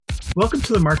Welcome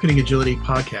to the Marketing Agility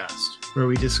Podcast, where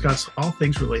we discuss all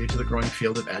things related to the growing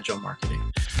field of agile marketing.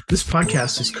 This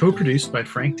podcast is co-produced by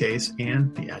Frank Days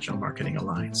and the Agile Marketing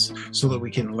Alliance, so that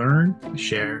we can learn,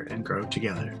 share, and grow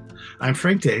together. I'm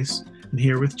Frank Days, and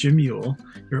here with Jim Ewell,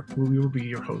 we will be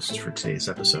your host for today's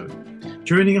episode.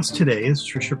 Joining us today is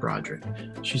Tricia Broderick.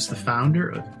 She's the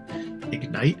founder of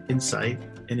Ignite Insight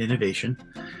and Innovation,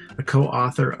 a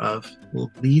co-author of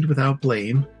Lead Without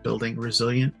Blame, Building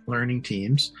Resilient Learning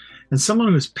Teams, and someone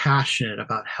who is passionate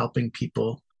about helping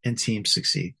people and teams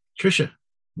succeed. Tricia,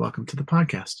 welcome to the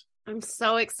podcast. I'm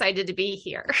so excited to be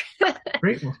here.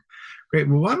 Great. Well,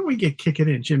 why don't we get kicking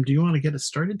in? Jim, do you want to get us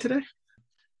started today?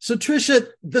 So, Tricia,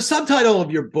 the subtitle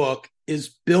of your book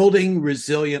is Building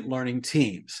Resilient Learning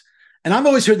Teams. And I've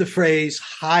always heard the phrase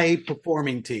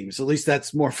high-performing teams. At least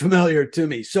that's more familiar to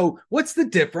me. So what's the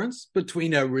difference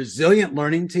between a resilient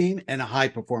learning team and a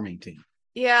high-performing team?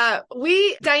 Yeah,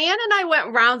 Diane and I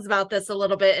went rounds about this a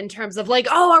little bit in terms of like,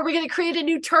 oh, are we going to create a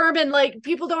new term? And like,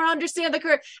 people don't understand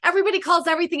everybody calls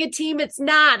everything a team. It's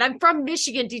not. I'm from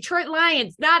Michigan, Detroit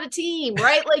Lions, not a team,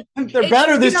 right? Like they're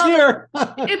better this year.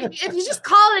 if you just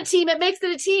call it a team, it makes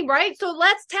it a team, right? So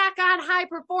let's tack on high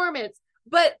performance.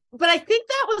 But I think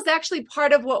that was actually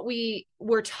part of what we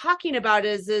were talking about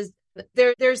is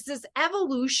there's this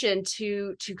evolution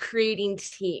to creating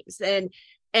teams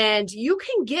and you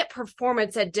can get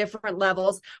performance at different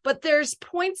levels, but there's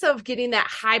points of getting that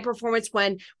high performance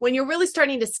when you're really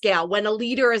starting to scale, when a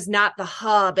leader is not the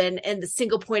hub and the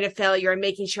single point of failure and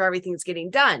making sure everything's getting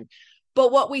done.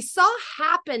 But what we saw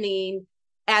happening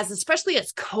especially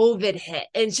as COVID hit,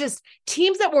 and it's just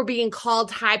teams that were being called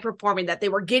high performing, that they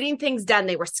were getting things done,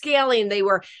 they were scaling, they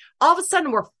were all of a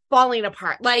sudden were falling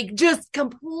apart, like just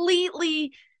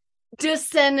completely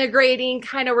disintegrating,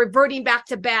 kind of reverting back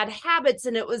to bad habits.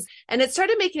 And it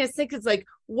started making us think, it's like,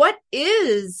 what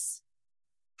is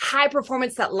high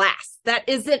performance that lasts, that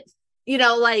isn't,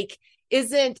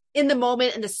 isn't in the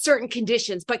moment in the certain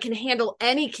conditions, but can handle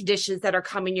any conditions that are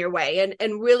coming your way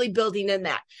and really building in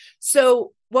that.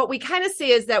 So what we kind of say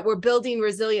is that we're building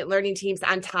resilient learning teams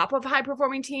on top of high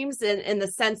performing teams in the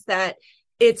sense that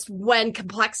it's when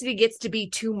complexity gets to be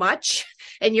too much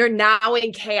and you're now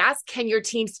in chaos, can your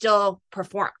team still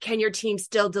perform? Can your team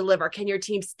still deliver? Can your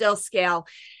team still scale?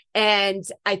 And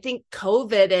I think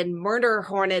COVID and murder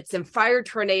hornets and fire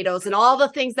tornadoes and all the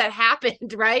things that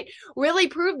happened, right, really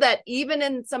proved that even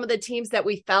in some of the teams that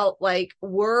we felt like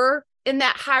were in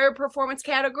that higher performance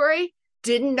category,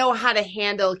 didn't know how to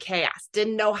handle chaos,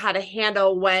 didn't know how to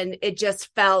handle when it just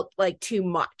felt like too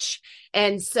much.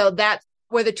 And so that's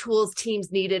where the tools teams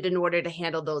needed in order to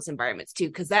handle those environments too,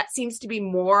 because that seems to be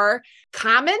more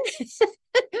common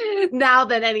now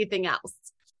than anything else.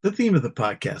 The theme of the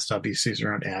podcast obviously is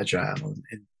around agile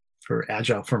and for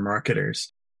agile for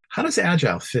marketers. How does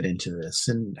agile fit into this?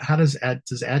 And how does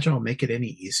agile make it any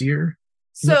easier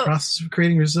in the process of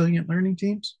creating resilient learning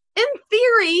teams? In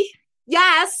theory,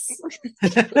 yes.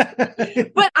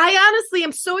 But I honestly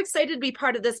am so excited to be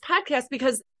part of this podcast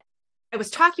because I was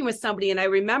talking with somebody and I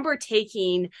remember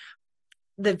taking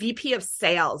the VP of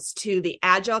sales to the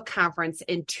Agile conference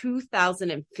in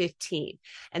 2015.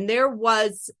 And there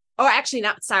was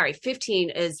 15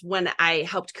 is when I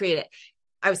helped create it.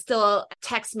 I was still at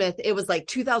TechSmith. It was like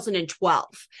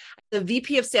 2012. The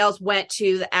VP of sales went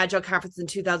to the Agile conference in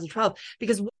 2012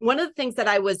 because one of the things that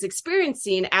I was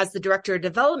experiencing as the director of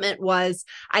development was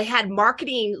I had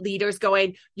marketing leaders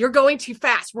going, you're going too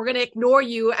fast. We're going to ignore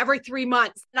you every 3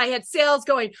 months. And I had sales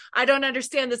going, I don't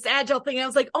understand this Agile thing. And I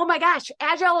was like, oh my gosh,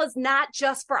 Agile is not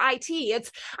just for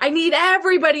IT. I need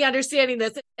everybody understanding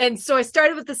this. And so I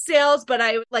started with the sales, but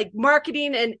I like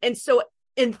marketing. And so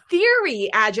in theory,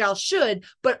 Agile should,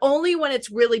 but only when it's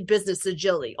really business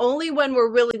agility, only when we're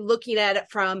really looking at it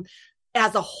from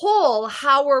as a whole,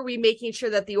 how are we making sure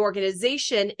that the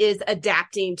organization is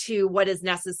adapting to what is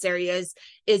necessary, is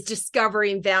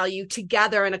discovering value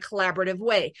together in a collaborative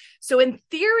way. So in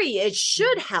theory, it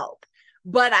should help,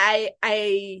 but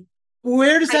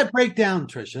where does that break down,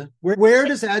 Tricia? Where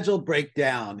does Agile break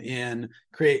down in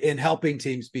helping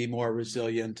teams be more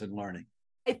resilient and learning?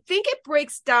 I think it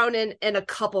breaks down in a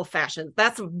couple fashions.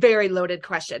 That's a very loaded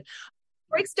question. It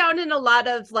breaks down in a lot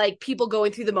of like people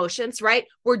going through the motions, right?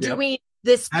 We're doing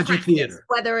this practice,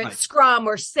 whether it's Scrum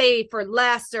or Safe or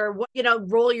Less or,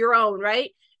 roll your own,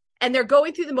 right? And they're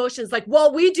going through the motions like,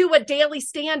 well, we do a daily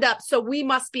stand-up, so we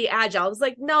must be Agile. I was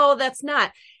like, no, that's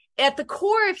not. at the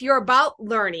core, if you're about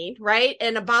learning, right,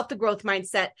 and about the growth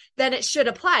mindset, then it should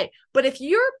apply. But if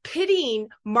you're pitting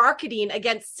marketing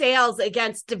against sales,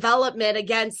 against development,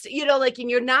 against, and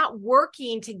you're not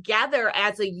working together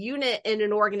as a unit in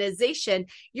an organization,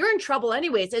 you're in trouble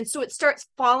anyways. And so it starts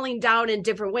falling down in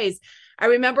different ways. I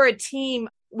remember a team,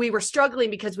 we were struggling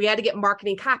because we had to get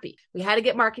marketing copy.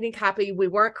 We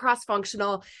weren't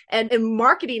cross-functional, and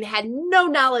marketing had no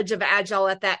knowledge of Agile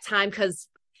at that time because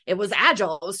it was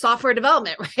Agile, it was software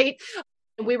development, right?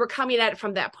 And we were coming at it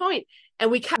from that point,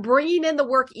 and we kept bringing in the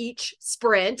work each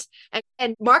sprint,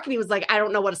 and marketing was like, I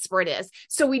don't know what a sprint is.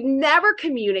 So we never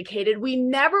communicated. We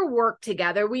never worked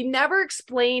together. We never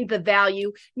explained the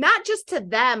value, not just to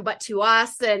them, but to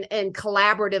us and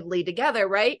collaboratively together,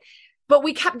 right? But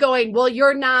we kept going, well,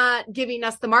 you're not giving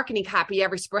us the marketing copy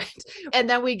every sprint. And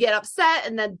then we get upset,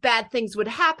 and then bad things would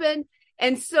happen.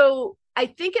 And so I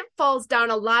think it falls down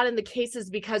a lot in the cases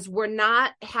because we're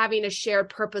not having a shared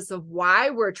purpose of why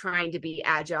we're trying to be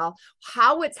Agile,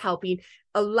 how it's helping,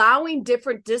 allowing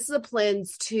different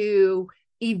disciplines to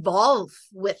evolve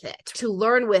with it, to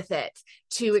learn with it,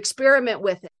 to experiment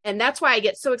with it. And that's why I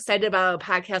get so excited about a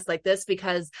podcast like this,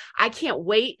 because I can't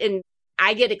wait, and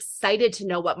I get excited to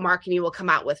know what marketing will come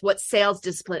out with, what sales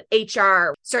discipline,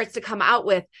 HR starts to come out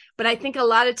with. But I think a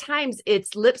lot of times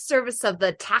it's lip service of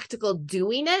the tactical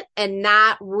doing it and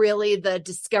not really the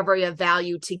discovery of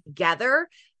value together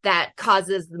that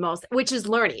causes the most, which is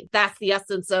learning. That's the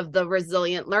essence of the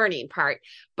resilient learning part.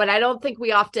 But I don't think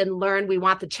we often learn. We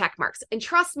want the check marks. And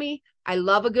trust me, I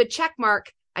love a good check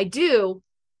mark. I do.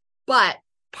 But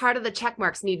part of the check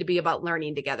marks need to be about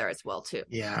learning together as well, too.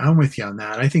 Yeah, I'm with you on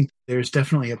that. I think there's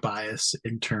definitely a bias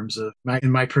in terms of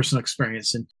my personal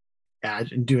experience in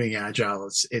doing Agile.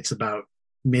 It's about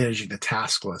managing the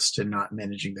task list and not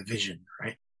managing the vision,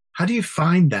 right? How do you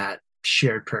find that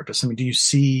shared purpose? I mean,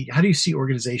 how do you see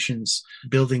organizations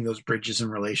building those bridges and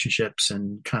relationships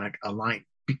and kind of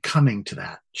becoming to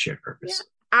that shared purpose? Yeah.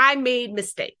 I made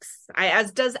mistakes,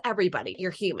 as does everybody.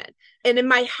 You're human. And in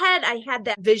my head, I had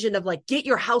that vision of like, get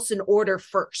your house in order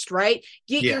first, right?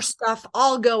 Get your stuff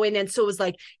all going. And so it was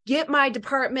like, get my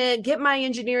department, get my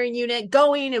engineering unit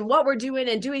going and what we're doing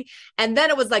and doing. And then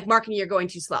it was like, marketing, you're going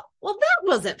too slow. Well, that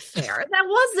wasn't fair. That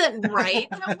wasn't right.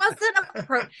 That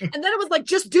wasn't and then it was like,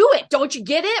 just do it. Don't you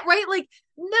get it? Right? Like,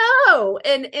 no.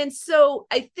 And so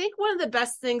I think one of the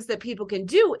best things that people can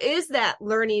do is that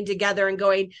learning together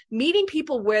and meeting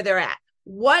people where they're at.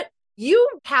 What you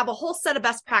have a whole set of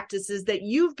best practices that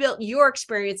you've built your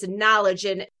experience and knowledge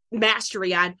and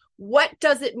mastery on. What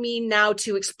does it mean now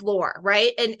to explore,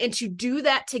 right? And to do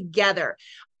that together.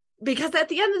 Because at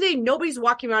the end of the day, nobody's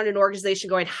walking around an organization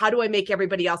going, how do I make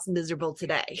everybody else miserable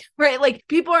today? Right? Like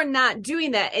people are not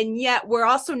doing that. And yet we're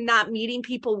also not meeting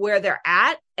people where they're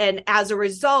at. And as a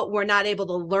result, we're not able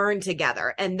to learn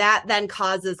together. And that then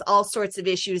causes all sorts of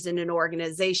issues in an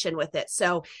organization with it.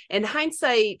 So in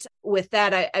hindsight with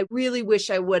that, I really wish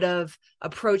I would have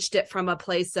approached it from a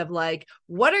place of like,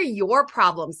 what are your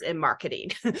problems in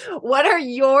marketing? What are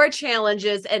your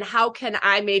challenges? And how can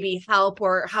I maybe help,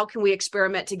 or how can we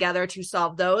experiment together to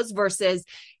solve those versus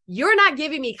you're not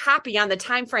giving me copy on the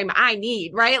time frame I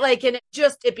need, right? Like, and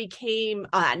it became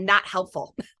not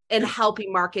helpful in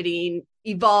helping marketing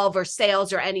evolve or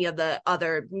sales or any of the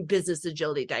other business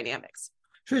agility dynamics.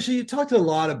 Tricia, you talked a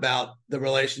lot about the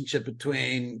relationship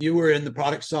between you were in the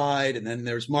product side and then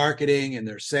there's marketing and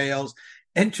there's sales.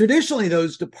 And traditionally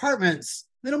those departments,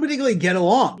 they don't particularly get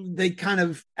along. They kind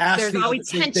of ask. There's always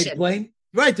tension. They blame.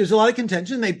 Right. There's a lot of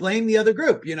contention. They blame the other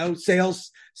group.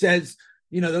 Sales says,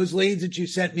 those leads that you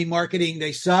sent me, marketing,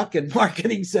 they suck. And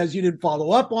marketing says you didn't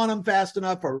follow up on them fast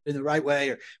enough or in the right way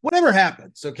or whatever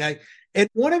happens. Okay. And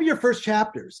one of your first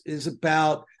chapters is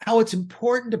about how it's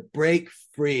important to break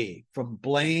free from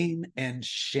blame and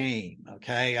shame.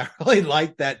 Okay. I really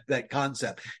like that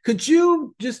concept. Could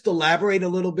you just elaborate a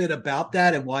little bit about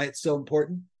that and why it's so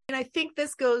important? And I think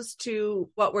this goes to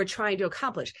what we're trying to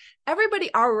accomplish.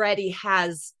 Everybody already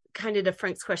has, kind of to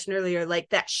Frank's question earlier, like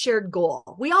that shared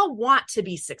goal. We all want to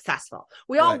be successful.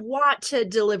 We all want to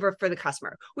deliver for the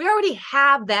customer. We already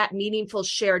have that meaningful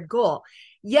shared goal.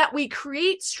 Yet we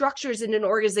create structures in an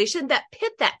organization that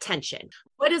pit that tension.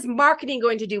 What is marketing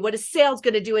going to do? What is sales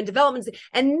going to do in development?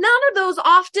 And none of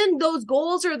those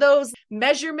goals or those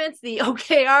measurements, the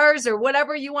OKRs or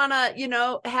whatever you want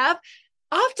to, have,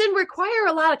 often require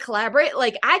a lot of collaborate.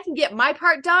 Like I can get my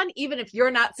part done, even if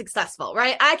you're not successful,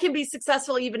 right? I can be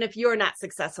successful, even if you're not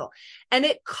successful. And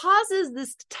it causes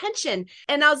this tension.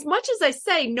 And as much as I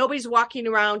say, nobody's walking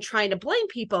around trying to blame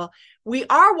people, we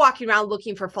are walking around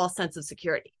looking for false sense of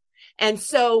security. And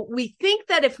so we think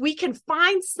that if we can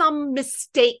find some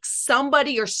mistake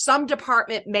somebody or some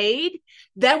department made,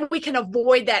 then we can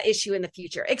avoid that issue in the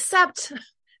future. Except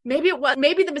maybe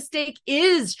the mistake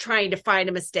is trying to find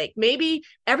a mistake. Maybe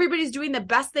everybody's doing the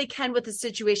best they can with the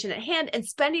situation at hand, and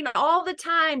spending all the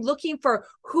time looking for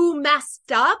who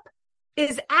messed up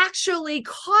is actually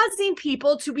causing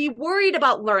people to be worried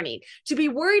about learning, to be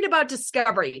worried about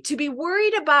discovery, to be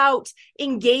worried about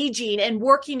engaging and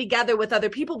working together with other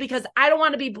people, because I don't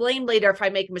want to be blamed later if I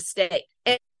make a mistake.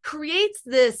 And it creates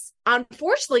this,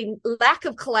 unfortunately, lack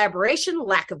of collaboration,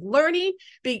 lack of learning,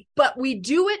 but we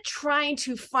do it trying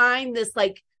to find this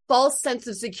like false sense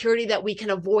of security that we can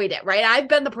avoid it, right? I've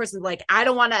been the person like, I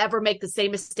don't want to ever make the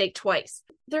same mistake twice.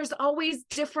 There's always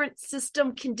different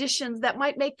system conditions that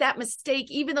might make that mistake,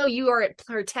 even though you are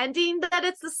pretending that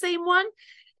it's the same one,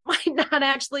 might not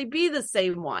actually be the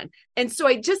same one. And so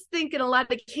I just think in a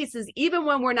lot of cases, even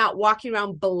when we're not walking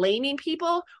around blaming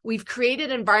people, we've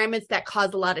created environments that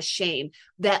cause a lot of shame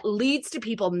that leads to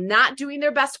people not doing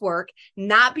their best work,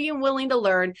 not being willing to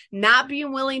learn, not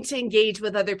being willing to engage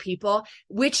with other people,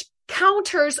 which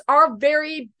counters our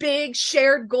very big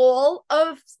shared goal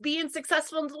of being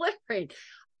successful in delivering.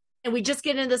 And we just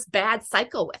get into this bad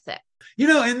cycle with it.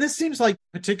 And this seems like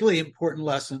a particularly important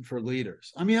lesson for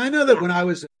leaders. I mean, I know that when I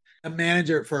was a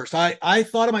manager at first, I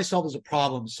thought of myself as a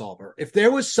problem solver. If there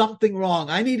was something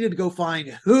wrong, I needed to go find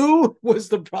who was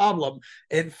the problem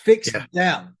and fix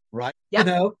them, right? Yep.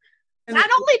 And not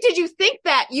only did you think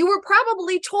that, you were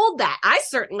probably told that. I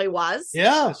certainly was.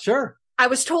 Yeah, sure. I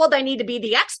was told I need to be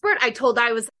the expert.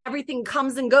 Everything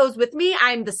comes and goes with me.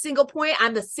 I'm the single point.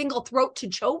 I'm the single throat to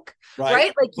choke,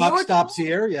 right? Like buck stops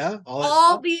here. Yeah.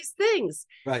 All these things.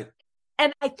 Right.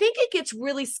 And I think it gets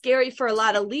really scary for a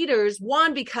lot of leaders,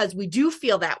 one, because we do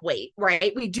feel that weight,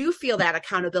 right? We do feel that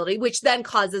accountability, which then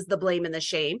causes the blame and the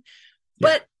shame. Yeah.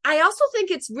 But I also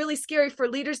think it's really scary for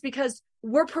leaders because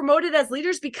we're promoted as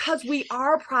leaders because we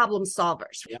are problem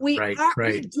solvers. Yeah, we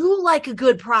do like a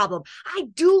good problem. I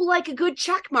do like a good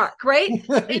check mark, right?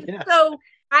 And so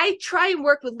I try and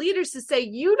work with leaders to say,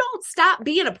 you don't stop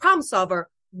being a problem solver.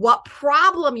 What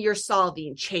problem you're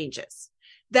solving changes.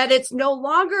 That it's no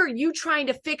longer you trying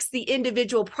to fix the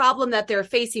individual problem that they're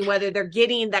facing, whether they're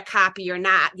getting the copy or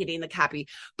not getting the copy,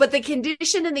 but the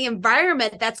condition and the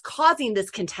environment that's causing this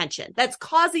contention, that's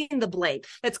causing the blame,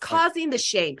 that's causing the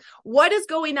shame. What is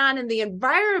going on in the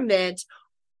environment,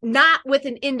 not with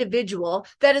an individual,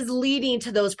 that is leading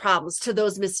to those problems, to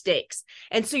those mistakes?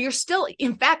 And so you're still,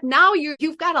 in fact, now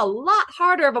you've got a lot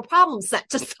harder of a problem set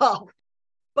to solve.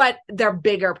 But they're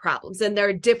bigger problems and they're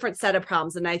a different set of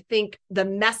problems. And I think the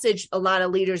message a lot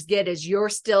of leaders get is you're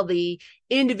still the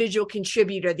individual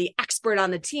contributor, the expert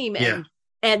on the team.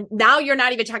 And now you're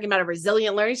not even talking about a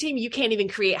resilient learning team. You can't even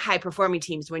create high performing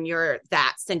teams when you're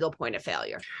that single point of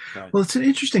failure. Well, it's an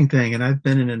interesting thing. And I've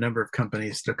been in a number of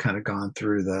companies that have kind of gone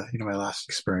through my last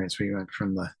experience. We went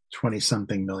from the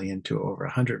 20-something million to over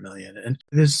 100 million. And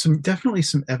there's definitely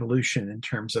some evolution in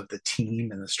terms of the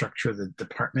team and the structure of the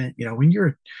department. When you're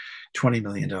a $20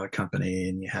 million company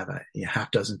and you have a half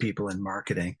dozen people in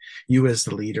marketing, you as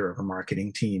the leader of a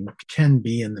marketing team can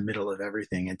be in the middle of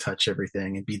everything and touch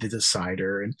everything and be the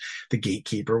decider and the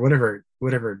gatekeeper,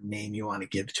 whatever name you want to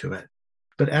give to it.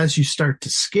 But as you start to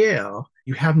scale,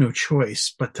 you have no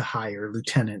choice but to hire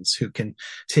lieutenants who can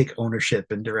take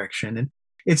ownership and direction. And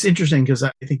it's interesting because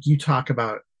I think you talk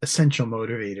about essential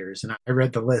motivators, and I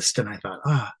read the list and I thought,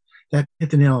 that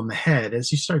hit the nail on the head.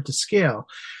 As you start to scale,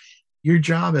 your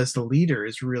job as the leader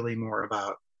is really more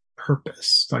about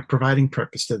purpose, like providing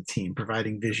purpose to the team,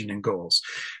 providing vision and goals,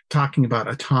 talking about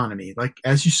autonomy. Like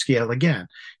as you scale, again,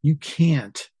 you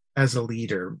can't, as a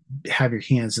leader, have your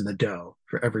hands in the dough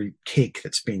for every cake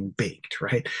that's being baked,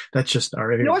 right? That's just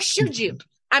already. Nor should you.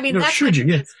 I mean, nor should you.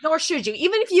 Yeah. Nor should you.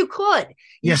 Even if you could,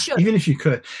 you should. Even if you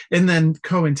could. And then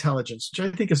co-intelligence, which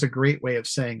I think is a great way of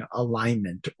saying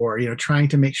alignment, or, trying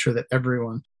to make sure that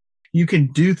everyone, you can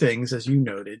do things, as you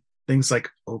noted, things like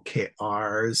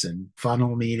OKRs and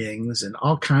funnel meetings and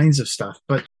all kinds of stuff,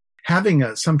 but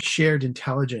having some shared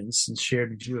intelligence and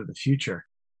shared view of the future.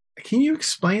 Can you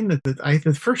explain that?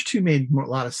 The first two made a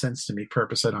lot of sense to me,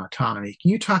 purpose and autonomy.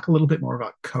 Can you talk a little bit more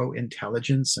about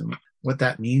co-intelligence and what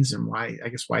that means and why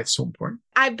it's so important?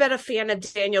 I've been a fan of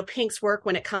Daniel Pink's work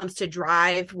when it comes to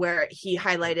drive, where he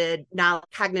highlighted now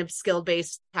cognitive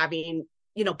skill-based having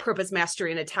purpose,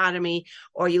 mastery, and autonomy.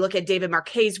 Or you look at David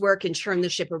Marquet's work in Turn the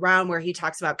Ship Around, where he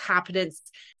talks about competence,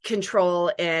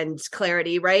 control, and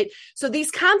clarity, right? So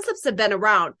these concepts have been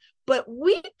around, but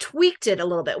we tweaked it a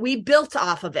little bit. We built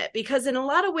off of it because in a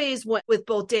lot of ways, with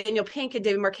both Daniel Pink and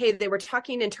David Marquet, they were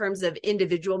talking in terms of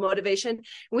individual motivation. And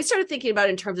we started thinking about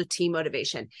it in terms of team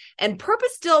motivation. And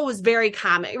purpose still was very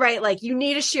common, right? Like you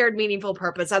need a shared meaningful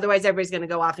purpose. Otherwise, everybody's going to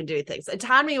go off and do things.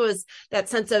 Autonomy was that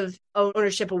sense of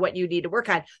ownership of what you need to work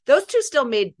on. Those two still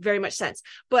made very much sense.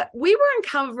 But we were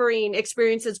uncovering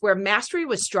experiences where mastery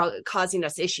was causing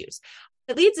us issues.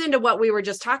 It leads into what we were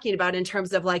just talking about in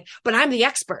terms of like, but I'm the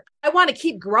expert. I want to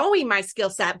keep growing my skill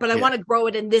set, but I want to grow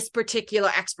it in this particular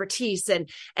expertise and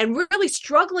really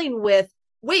struggling with,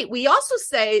 wait, we also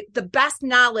say the best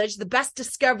knowledge, the best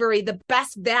discovery, the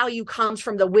best value comes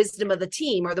from the wisdom of the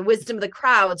team or the wisdom of the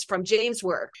crowds from James'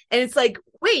 work. And it's like,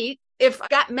 wait, if I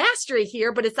got mastery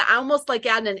here, but it's almost like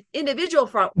on an individual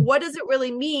front, what does it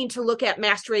really mean to look at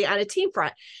mastery on a team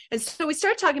front? And so we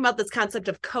start talking about this concept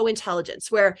of co-intelligence,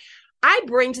 where I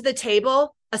bring to the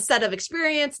table a set of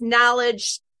experience,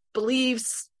 knowledge,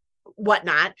 beliefs,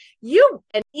 whatnot. You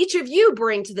and each of you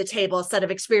bring to the table a set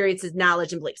of experiences,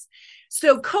 knowledge, and beliefs.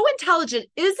 So co-intelligent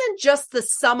isn't just the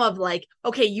sum of like,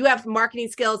 okay, you have marketing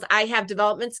skills, I have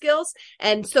development skills.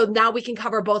 And so now we can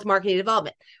cover both marketing and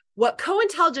development. What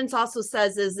co-intelligence also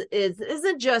says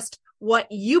isn't just what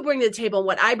you bring to the table and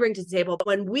what I bring to the table. But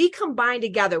when we combine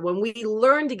together, when we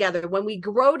learn together, when we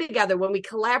grow together, when we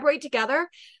collaborate together,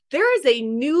 there is a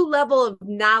new level of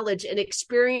knowledge and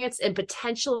experience and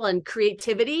potential and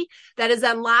creativity that is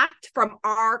unlocked from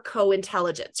our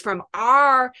co-intelligence, from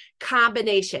our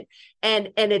combination.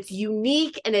 And it's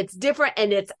unique and it's different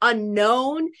and it's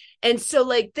unknown. And so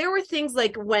like there were things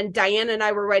like when Diana and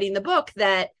I were writing the book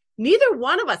that neither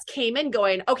one of us came in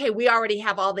going, okay, we already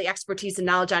have all the expertise and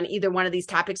knowledge on either one of these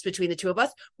topics between the two of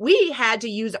us. We had to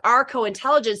use our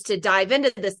co-intelligence to dive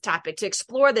into this topic, to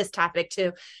explore this topic,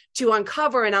 to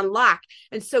uncover and unlock.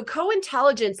 And so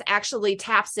co-intelligence actually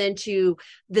taps into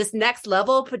this next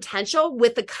level potential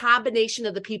with the combination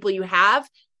of the people you have,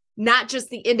 not just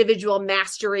the individual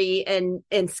mastery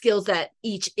and skills that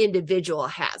each individual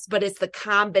has, but it's the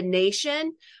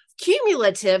combination,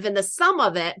 cumulative in the sum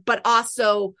of it, but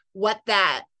also what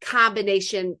that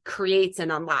combination creates and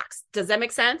unlocks. Does that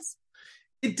make sense?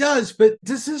 It does, but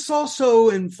does this also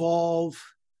involve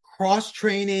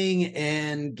cross-training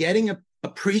and getting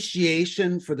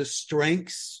appreciation for the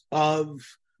strengths of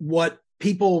what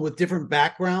people with different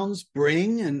backgrounds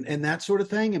bring and that sort of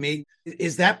thing? I mean,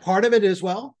 is that part of it as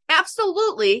well?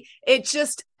 Absolutely. It's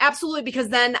just absolutely, because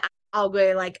then I'll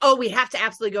go like, oh, we have to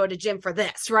absolutely go to Jim for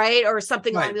this, right? Or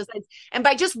something along those lines. And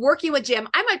by just working with Jim,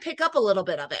 I might pick up a little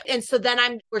bit of it. And so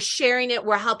then we're sharing it,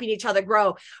 we're helping each other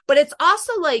grow. But it's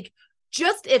also like,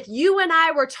 just if you and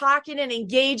I were talking and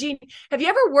engaging, have you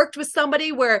ever worked with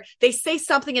somebody where they say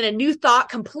something and a new thought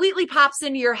completely pops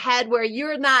into your head where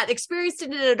you're not experienced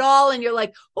in it at all? And you're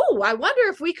like, oh, I wonder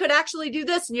if we could actually do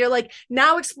this. And you're like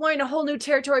now exploring a whole new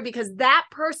territory because that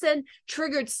person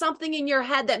triggered something in your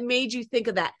head that made you think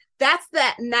of that. That's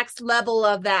that next level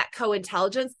of that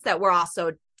co-intelligence that we're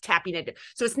also tapping into.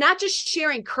 So it's not just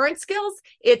sharing current skills,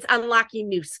 it's unlocking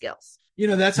new skills. You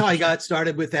know, that's how I got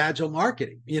started with Agile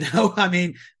marketing. You know, I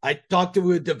mean, I talked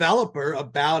to a developer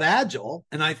about Agile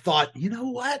and I thought, you know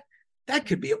what, that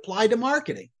could be applied to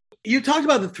marketing. You talked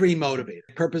about the three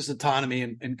motivators: purpose, autonomy,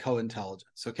 and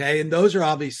co-intelligence. Okay. And those are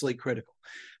obviously critical.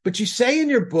 But you say in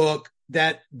your book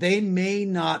that they may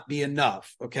not be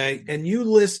enough. Okay. And you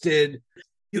listed,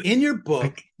 in your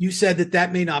book, you said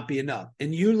that may not be enough.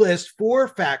 And you list 4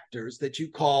 factors that you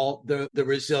call the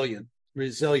resilient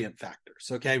factors.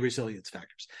 Okay. Resilience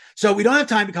factors. So we don't have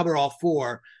time to cover all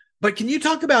 4, but can you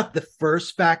talk about the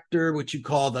first factor, which you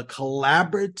call the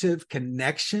collaborative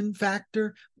connection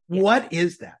factor? What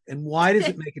is that? And why does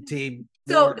it make a team?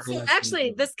 So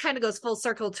actually, this kind of goes full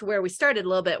circle to where we started a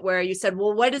little bit, where you said,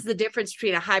 well, what is the difference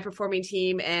between a high performing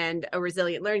team and a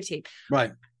resilient learning team?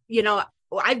 Right. You know,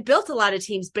 I've built a lot of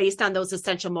teams based on those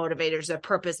essential motivators of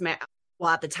purpose, well,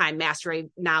 at the time,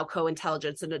 mastery, now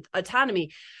co-intelligence and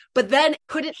autonomy, but then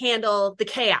couldn't handle the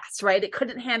chaos, right? It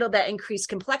couldn't handle that increased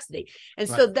complexity. And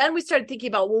so then we started thinking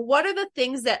about, well, what are the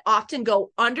things that often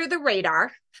go under the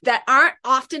radar, that aren't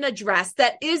often addressed,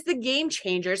 that is the game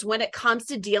changers when it comes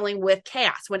to dealing with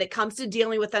chaos, when it comes to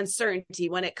dealing with uncertainty,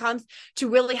 when it comes to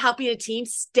really helping a team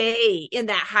stay in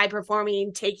that high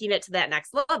performing, taking it to that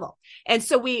next level. And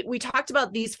so we talked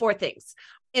about these 4 things.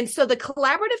 And so the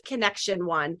collaborative connection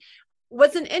one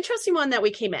was an interesting one that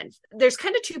we came in. There's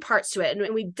kind of 2 parts to it,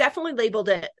 and we definitely labeled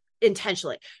it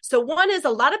intentionally. So one is, a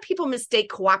lot of people mistake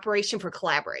cooperation for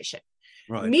collaboration.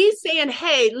 Right. Me saying,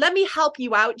 hey, let me help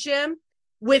you out, Jim,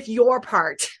 with your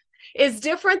part is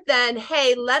different than,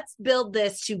 hey, let's build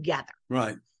this together.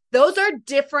 Right. Those are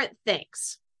different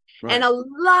things. Right. And a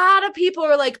lot of people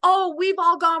are like, oh, we've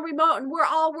all gone remote and we're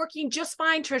all working just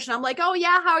fine, Trish. And I'm like, oh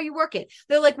yeah, how are you working?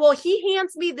 They're like, well, he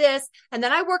hands me this and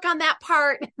then I work on that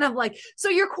part. And I'm like, so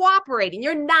you're cooperating,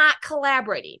 you're not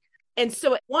collaborating. And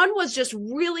so one was just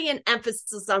really an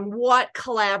emphasis on what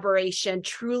collaboration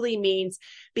truly means,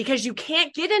 because you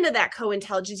can't get into that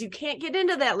co-intelligence. You can't get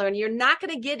into that learning. You're not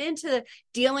going to get into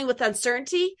dealing with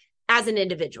uncertainty as an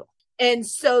individual. And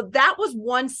so that was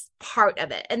one part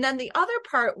of it. And then the other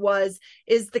part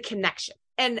is the connection.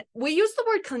 And we use the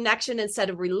word connection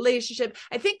instead of relationship.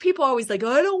 I think people are always like,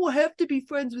 I don't have to be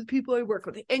friends with people I work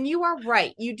with. And you are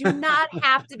right. You do not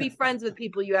have to be friends with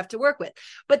people you have to work with.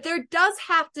 But there does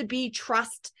have to be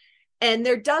trust, and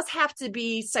there does have to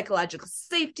be psychological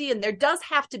safety, and there does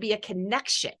have to be a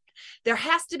connection. There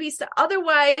has to be,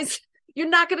 otherwise you're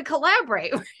not going to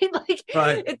collaborate. Right? Like,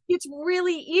 right. It's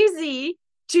really easy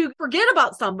to forget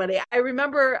about somebody. I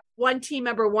remember one team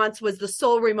member once was the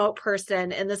sole remote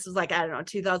person. And this was like, I don't know,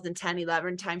 2010,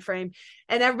 11 timeframe.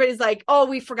 And everybody's like, oh,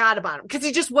 we forgot about him because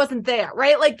he just wasn't there.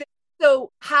 Right. Like,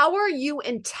 so how are you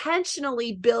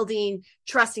intentionally building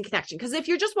trust and connection? Because if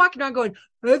you're just walking around going,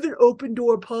 I have an open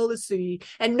door policy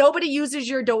and nobody uses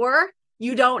your door,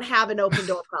 you don't have an open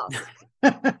door policy.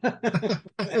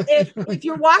 if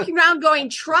you're walking around going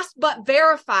trust but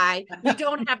verify, you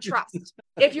don't have trust.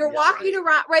 If you're walking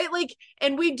around, right, like,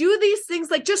 and we do these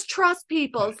things like just trust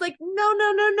people. It's like,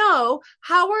 no.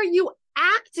 How are you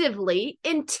actively,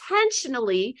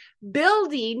 intentionally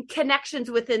building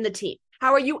connections within the team?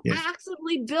 How are you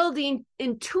actively building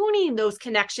and tuning those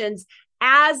connections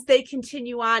as they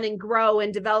continue on and grow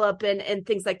and develop and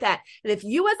things like that? And if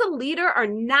you as a leader are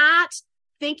not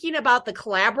thinking about the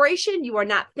collaboration, you are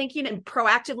not thinking and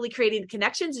proactively creating the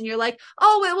connections, and you're like,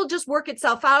 oh, it will just work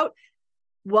itself out.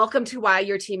 Welcome to why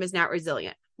your team is not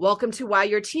resilient. Welcome to why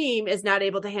your team is not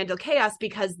able to handle chaos,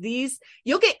 because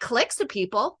you'll get cliques of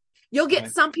people. You'll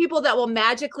get some people that will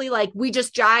magically, like, we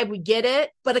just jive, we get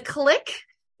it. But a clique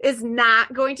is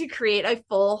not going to create a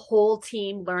full whole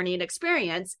team learning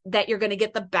experience that you're going to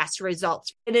get the best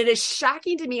results. And it is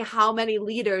shocking to me how many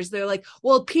leaders, they're like,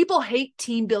 well, people hate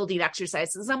team building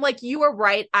exercises. I'm like, you are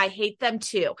right. I hate them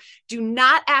too. Do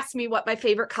not ask me what my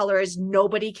favorite color is.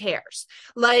 Nobody cares.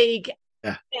 Like,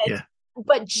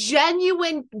 but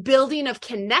genuine building of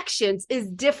connections is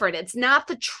different. It's not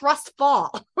the trust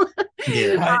fall.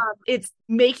 It's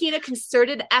making a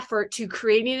concerted effort to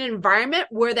creating an environment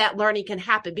where that learning can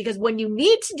happen. Because when you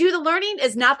need to do the learning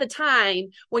is not the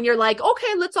time when you're like,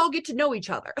 okay, let's all get to know each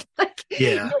other.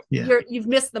 You've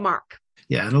missed the mark.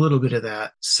 Yeah, and a little bit of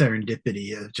that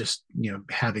serendipity of just,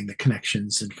 having the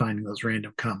connections and finding those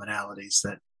random commonalities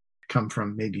that come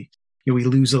from maybe, we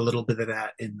lose a little bit of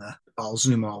that in the all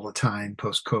Zoom all the time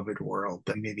post-COVID world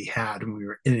that we maybe had when we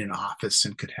were in an office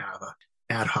and could have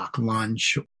a ad hoc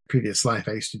lunch. Previous life,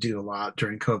 I used to do a lot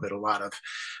during COVID,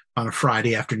 on a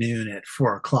Friday afternoon at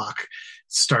 4:00,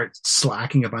 start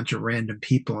slacking a bunch of random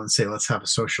people and say, let's have a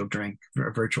social drink,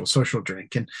 a virtual social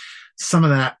drink. And some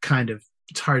of that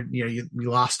it's hard, we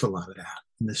lost a lot of that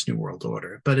in this new world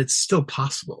order, but it's still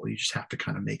possible. You just have to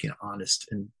kind of make an honest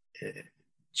and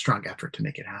strong effort to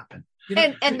make it happen.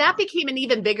 And that became an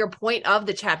even bigger point of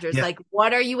the chapters. Like,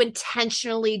 what are you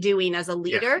intentionally doing as a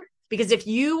leader? Because if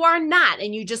you are not,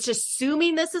 and you just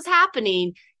assuming this is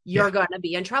happening, you're going to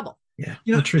be in trouble. Yeah.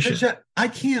 Tricia, I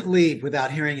can't leave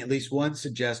without hearing at least one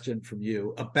suggestion from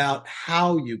you about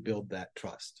how you build that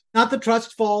trust. Not the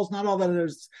trust falls, not all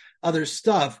that other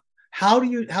stuff. How do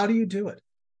you do it?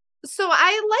 So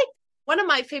one of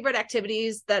my favorite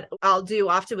activities that I'll do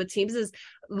often with teams is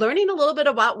learning a little bit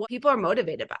about what people are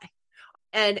motivated by.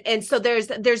 And so there's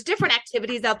different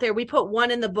activities out there. We put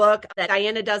one in the book that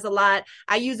Diana does a lot.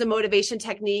 I use a motivation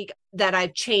technique that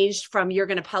I've changed from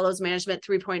Jürgen Apello's Management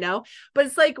 3.0. But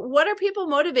it's like, what are people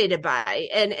motivated by?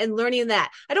 And learning that.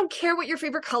 I don't care what your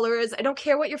favorite color is. I don't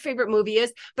care what your favorite movie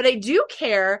is. But I do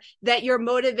care that you're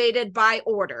motivated by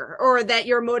order, or that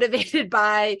you're motivated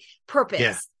by purpose.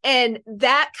 Yeah. And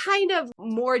that kind of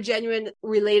more genuine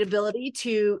relatability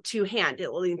to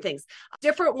handling things.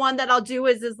 Different one that I'll do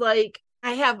is like,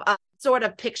 I have sort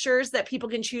of pictures that people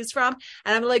can choose from.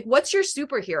 And I'm like, what's your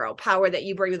superhero power that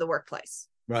you bring to the workplace?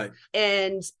 Right.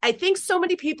 And I think so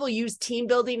many people use team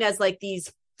building as like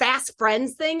these fast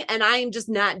friends thing. And I am just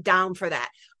not down for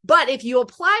that. But if you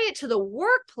apply it to the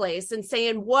workplace and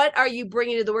saying, what are you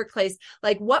bringing to the workplace?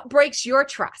 Like, what breaks your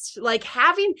trust? Like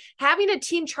having a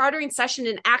team chartering session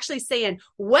and actually saying,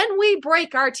 when we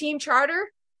break our team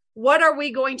charter, what are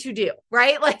we going to do?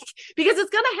 Right? Like, because it's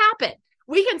going to happen.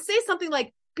 We can say something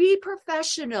like, be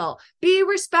professional, be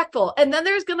respectful. And then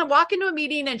there's going to walk into a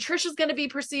meeting and Trisha's going to be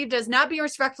perceived as not being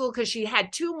respectful because she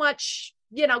had too much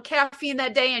caffeine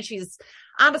that day and she's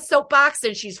on a soapbox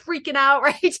and she's freaking out,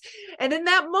 right? And in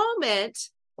that moment,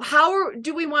 how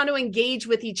do we want to engage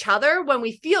with each other when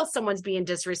we feel someone's being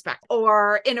disrespectful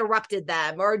or interrupted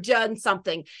them or done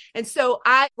something? And so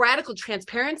radical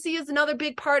transparency is another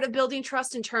big part of building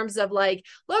trust in terms of like,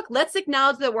 look, let's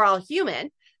acknowledge that we're all human.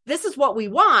 This is what we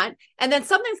want. And then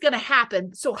something's going to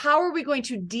happen. So how are we going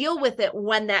to deal with it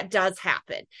when that does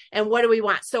happen? And what do we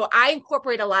want? So I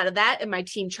incorporate a lot of that in my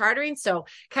team chartering. So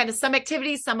kind of some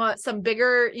activities, some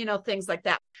bigger, things like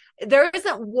that. There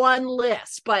isn't one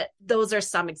list, but those are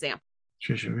some examples.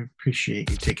 Tricia, we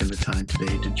appreciate you taking the time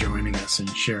today to joining us and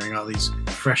sharing all these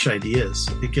fresh ideas.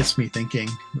 It gets me thinking,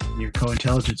 your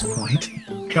co-intelligence point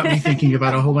got me thinking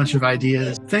about a whole bunch of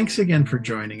ideas. Thanks again for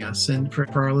joining us. And for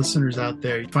our listeners out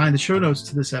there, find the show notes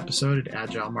to this episode at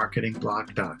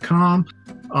agilemarketingblog.com.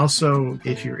 Also,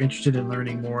 if you're interested in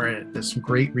learning more, there's some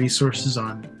great resources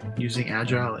on using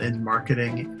Agile in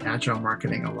marketing, Agile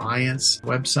Marketing Alliance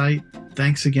website.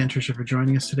 Thanks again, Tricia, for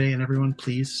joining us today. And everyone,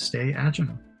 please stay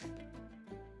agile.